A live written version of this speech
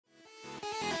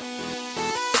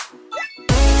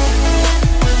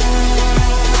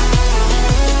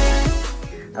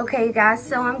Okay guys,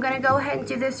 so I'm going to go ahead and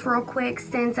do this real quick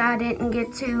since I didn't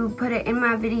get to put it in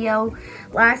my video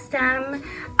last time.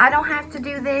 I don't have to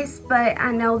do this, but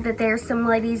I know that there's some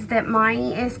ladies that might,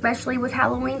 especially with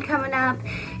Halloween coming up.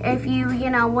 If you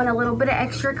know, want a little bit of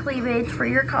extra cleavage for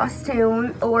your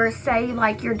costume, or say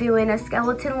like you're doing a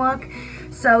skeleton look,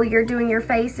 so you're doing your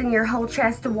face and your whole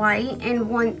chest white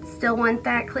and still want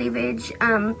that cleavage,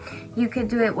 you could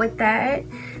do it with that.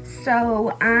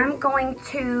 So I'm going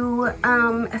to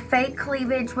fake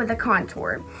cleavage with a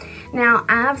contour. Now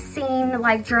I've seen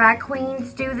like drag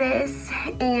queens do this,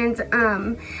 and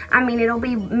I mean, it'll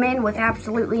be men with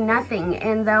absolutely nothing,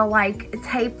 and they'll like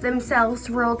tape themselves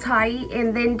real tight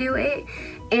and then do it,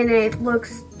 and it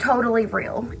looks totally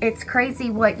real. It's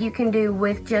crazy what you can do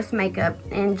with just makeup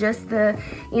and just the,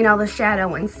 you know, the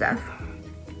shadow and stuff.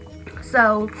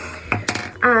 So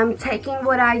I'm taking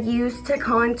what I use to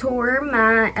contour,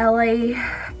 my LA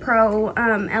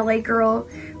Girl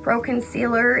Pro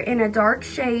Concealer in a dark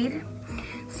shade.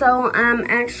 So I'm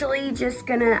actually just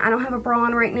gonna, I don't have a bra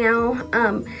on right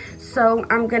now, so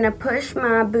I'm gonna push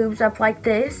my boobs up like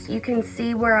this. You can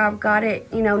see where I've got it,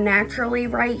 you know, naturally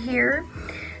right here.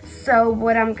 So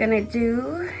what I'm gonna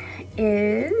do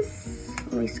is,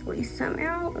 let me squeeze some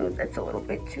out. Oh, that's a little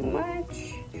bit too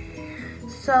much.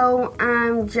 So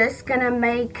I'm just gonna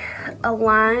make a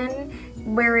line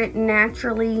where it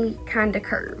naturally kind of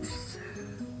curves.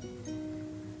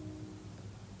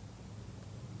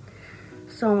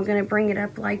 So I'm gonna bring it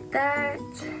up like that.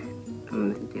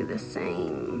 I'm gonna do the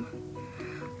same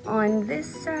on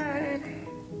this side.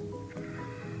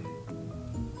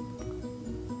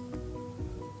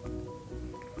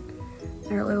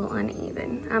 They're a little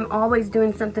uneven. I'm always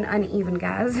doing something uneven,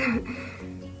 guys.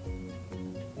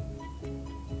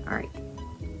 Alright,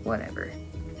 whatever.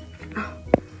 Oh.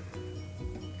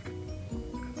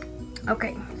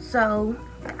 Okay, so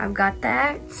I've got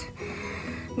that.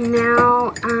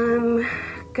 Now I'm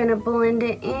gonna blend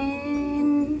it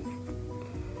in.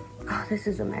 Oh, this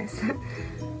is a mess.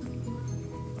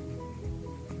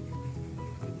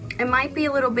 It might be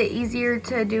a little bit easier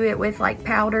to do it with like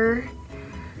powder.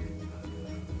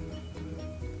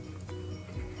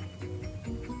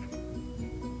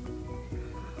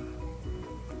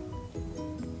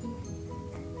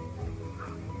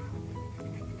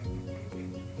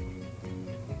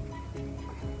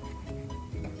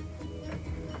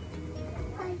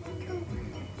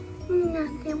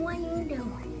 Nothing, what you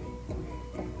doing?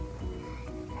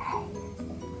 Hey.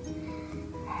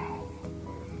 Hey.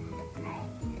 Hey.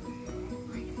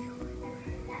 What you doing?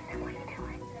 Nothing, what you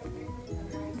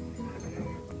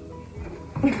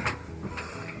doing?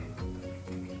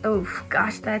 Oh,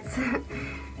 gosh, that's...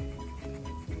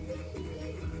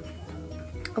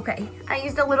 Okay, I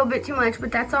used a little bit too much,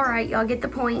 but that's alright. Y'all get the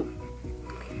point.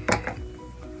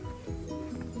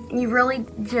 You really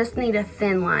just need a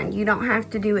thin line. You don't have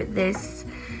to do it this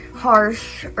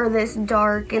harsh or this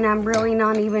dark, and I'm really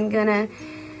not even gonna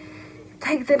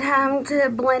take the time to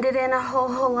blend it in a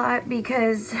whole lot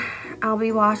because I'll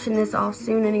be washing this off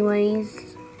soon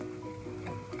anyways.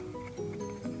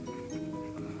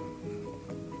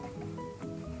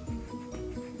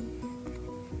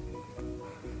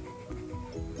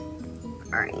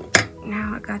 Alright,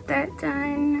 now I got that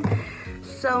done.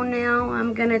 So now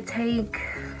I'm gonna take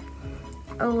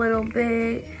a little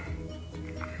bit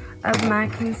of my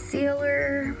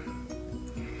concealer,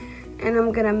 and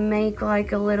I'm gonna make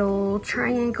like a little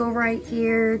triangle right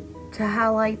here to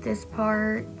highlight this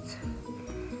part.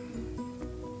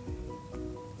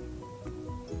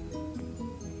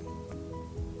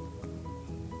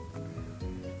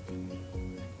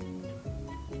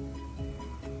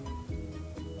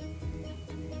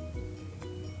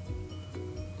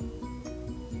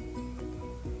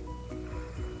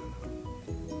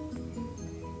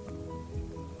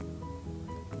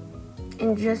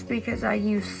 And just because I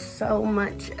use so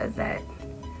much of that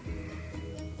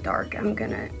dark, I'm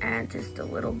gonna add just a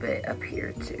little bit up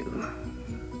here too.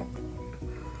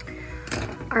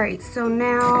 Alright, so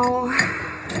now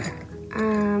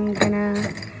I'm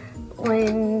gonna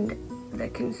blend the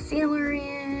concealer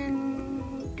in.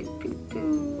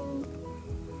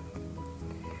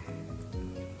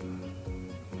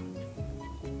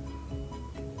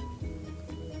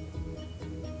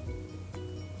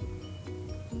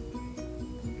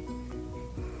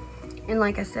 And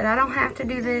like I said, I don't have to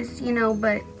do this, you know,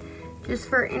 but just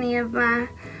for any of my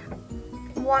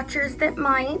watchers that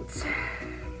might.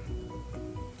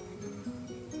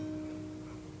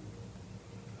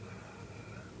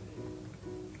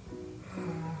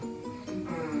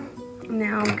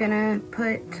 Now I'm gonna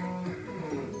put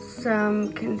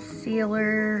some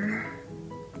concealer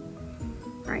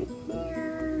right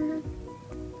here.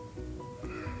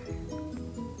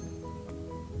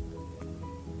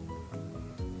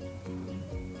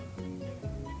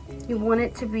 You want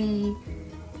it to be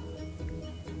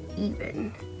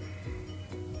even.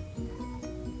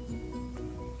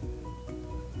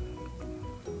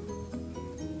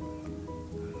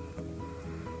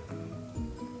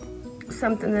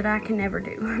 Something that I can never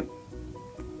do.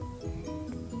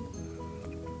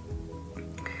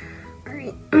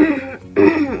 Alright.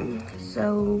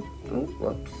 So,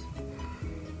 whoops.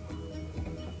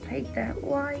 Take that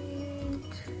white,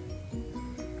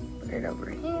 put it over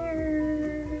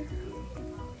here.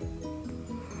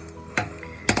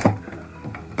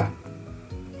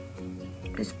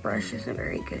 This brush isn't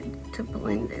very good to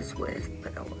blend this with,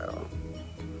 but oh well.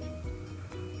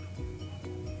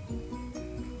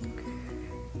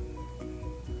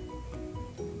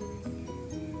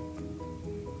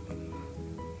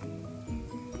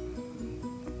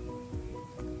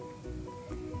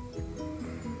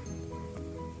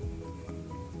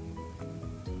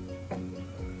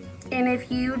 And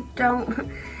if you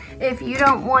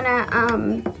don't want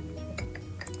to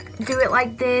do it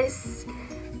like this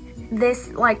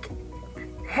like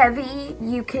heavy,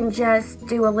 you can just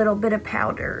do a little bit of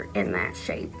powder in that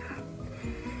shape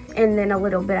and then a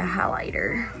little bit of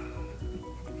highlighter.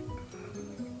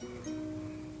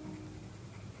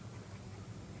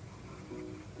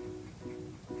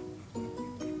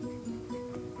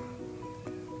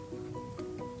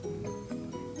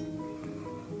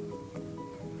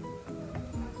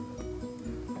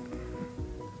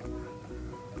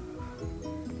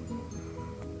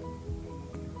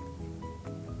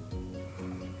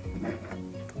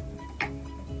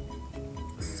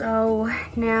 So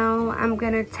now I'm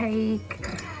gonna take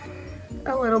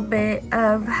a little bit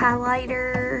of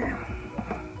highlighter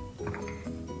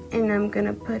and I'm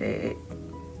gonna put it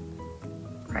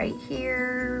right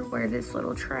here where this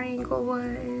little triangle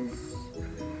was.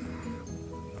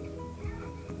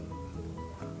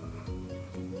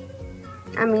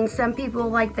 I mean, some people,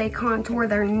 like, they contour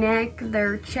their neck,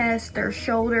 their chest, their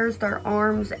shoulders, their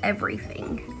arms,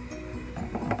 everything.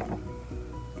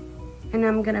 And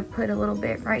I'm gonna put a little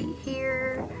bit right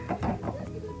here.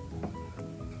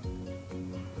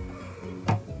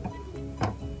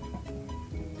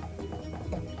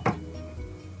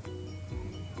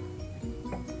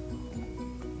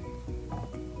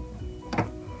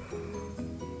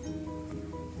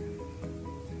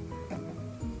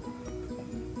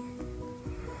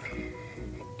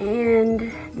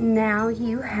 And now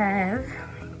you have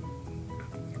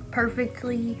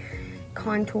perfectly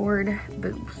contoured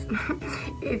boobs,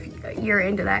 if you're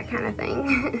into that kind of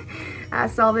thing. I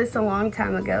saw this a long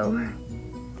time ago.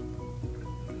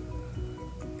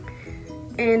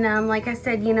 And like I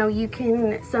said, you know, you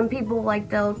can, some people, like,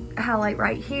 they'll highlight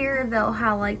right here, they'll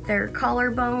highlight their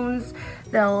collarbones,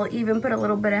 they'll even put a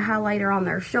little bit of highlighter on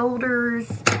their shoulders.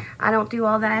 I don't do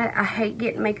all that. I hate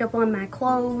getting makeup on my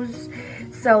clothes,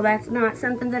 so that's not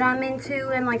something that I'm into,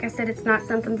 and like I said, it's not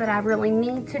something that I really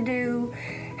need to do.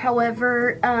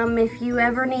 However, if you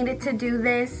ever needed to do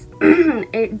this,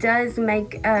 it does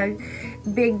make a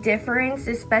big difference,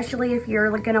 especially if you're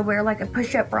gonna wear like a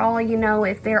push-up bra. You know,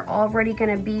 if they're already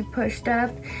gonna be pushed up,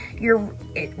 you're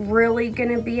really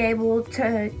gonna be able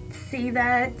to see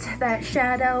that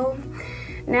shadow.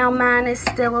 Now mine is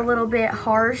still a little bit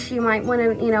harsh. You might want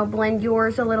to, you know, blend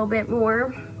yours a little bit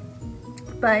more.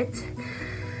 But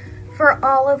for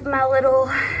all of my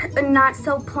little not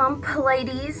so plump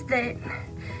ladies that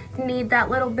need that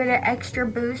little bit of extra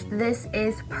boost, this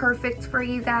is perfect for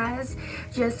you guys.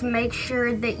 Just make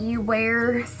sure that you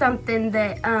wear something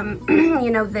that you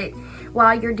know, that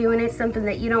while you're doing it, something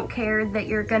that you don't care that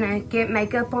you're gonna get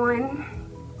makeup on.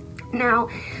 Now,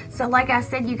 so like I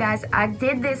said, you guys, I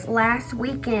did this last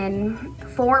weekend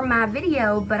for my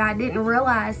video, but I didn't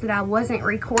realize that I wasn't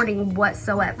recording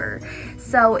whatsoever.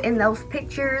 So in those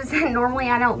pictures, normally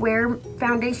I don't wear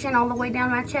foundation all the way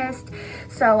down my chest,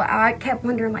 so I kept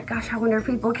wondering, like, gosh, I wonder if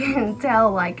people can tell,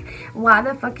 like, why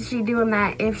the fuck is she doing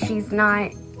that if she's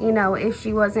not, you know, if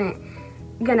she wasn't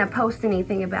gonna post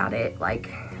anything about it, like,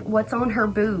 what's on her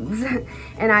boobs.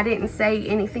 And I didn't say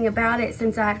anything about it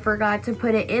since I forgot to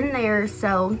put it in there,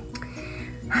 so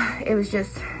it was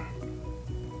just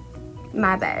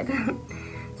my bad.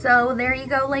 So there you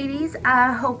go, ladies.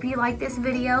 I hope you liked this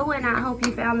video, and I hope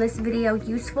you found this video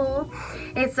useful.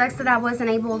 It sucks that I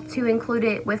wasn't able to include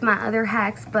it with my other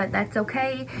hacks, but that's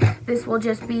okay. This will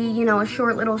just be, you know, a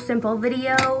short little simple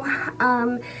video.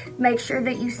 Make sure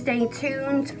that you stay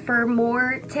tuned for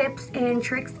more tips and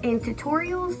tricks and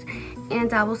tutorials,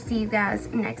 and I will see you guys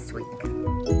next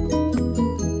week.